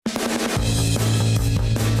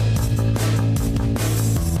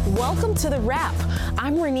Welcome to The Wrap.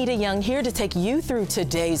 I'm Renita Young here to take you through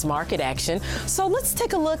today's market action. So let's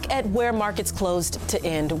take a look at where markets closed to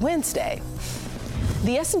end Wednesday.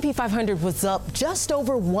 The S&P 500 was up just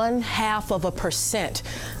over 0.5%.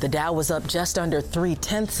 The Dow was up just under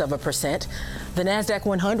 0.3%. The Nasdaq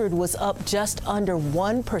 100 was up just under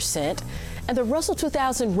 1%, and the Russell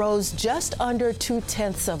 2000 rose just under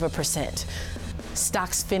 0.2%.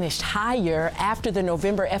 Stocks finished higher after the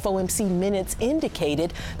November FOMC minutes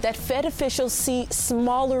indicated that Fed officials see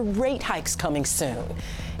smaller rate hikes coming soon,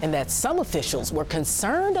 and that some officials were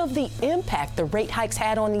concerned of the impact the rate hikes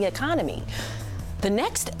had on the economy. The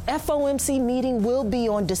next FOMC meeting will be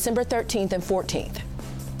on December 13th and 14th.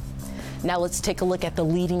 Now let's take a look at the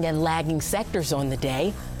leading and lagging sectors on the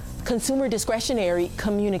day. Consumer discretionary,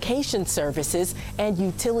 communication services, and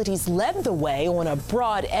utilities led the way on a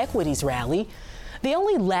broad equities rally. The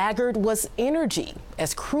only laggard was energy,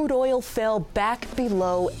 as crude oil fell back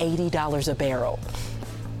below $80 a barrel.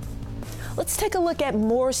 Let's take a look at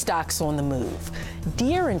more stocks on the move.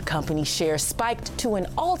 Deere & Company shares spiked to an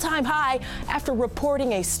all-time high after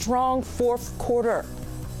reporting a strong fourth quarter.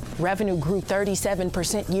 Revenue grew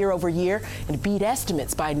 37% year over year and beat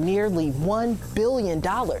estimates by nearly $1 billion.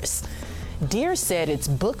 Deere said its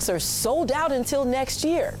books are sold out until next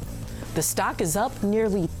year. The stock is up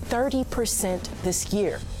nearly 30% this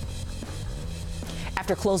year.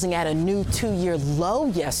 After closing at a new two-year low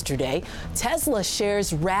yesterday, Tesla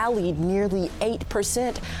shares rallied nearly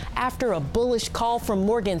 8% after a bullish call from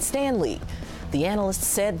Morgan Stanley. The analyst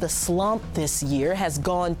said the slump this year has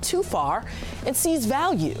gone too far and sees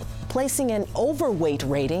value, placing an overweight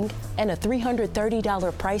rating and a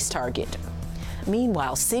 $330 price target.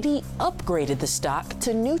 Meanwhile, Citi upgraded the stock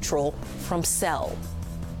to neutral from sell.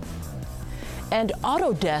 And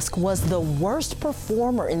Autodesk was the worst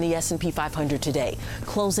performer in the S&P 500 today,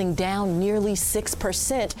 closing down nearly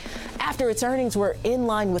 6% after its earnings were in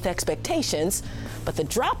line with expectations. But the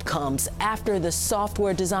drop comes after the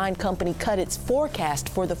software design company cut its forecast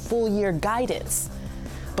for the full year guidance.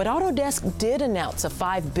 But Autodesk did announce a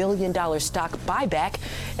 $5 billion stock buyback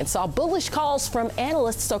and saw bullish calls from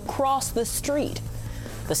analysts across the street.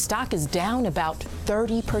 The stock is down about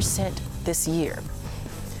 30% this year.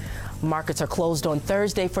 Markets are closed on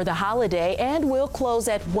Thursday for the holiday and will close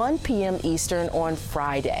at 1 p.m. Eastern on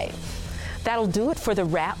Friday. That'll do it for The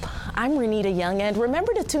Wrap. I'm Renita Young, and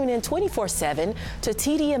remember to tune in 24/7 to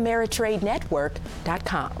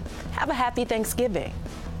TDAmeritradenetwork.com. Have a happy Thanksgiving.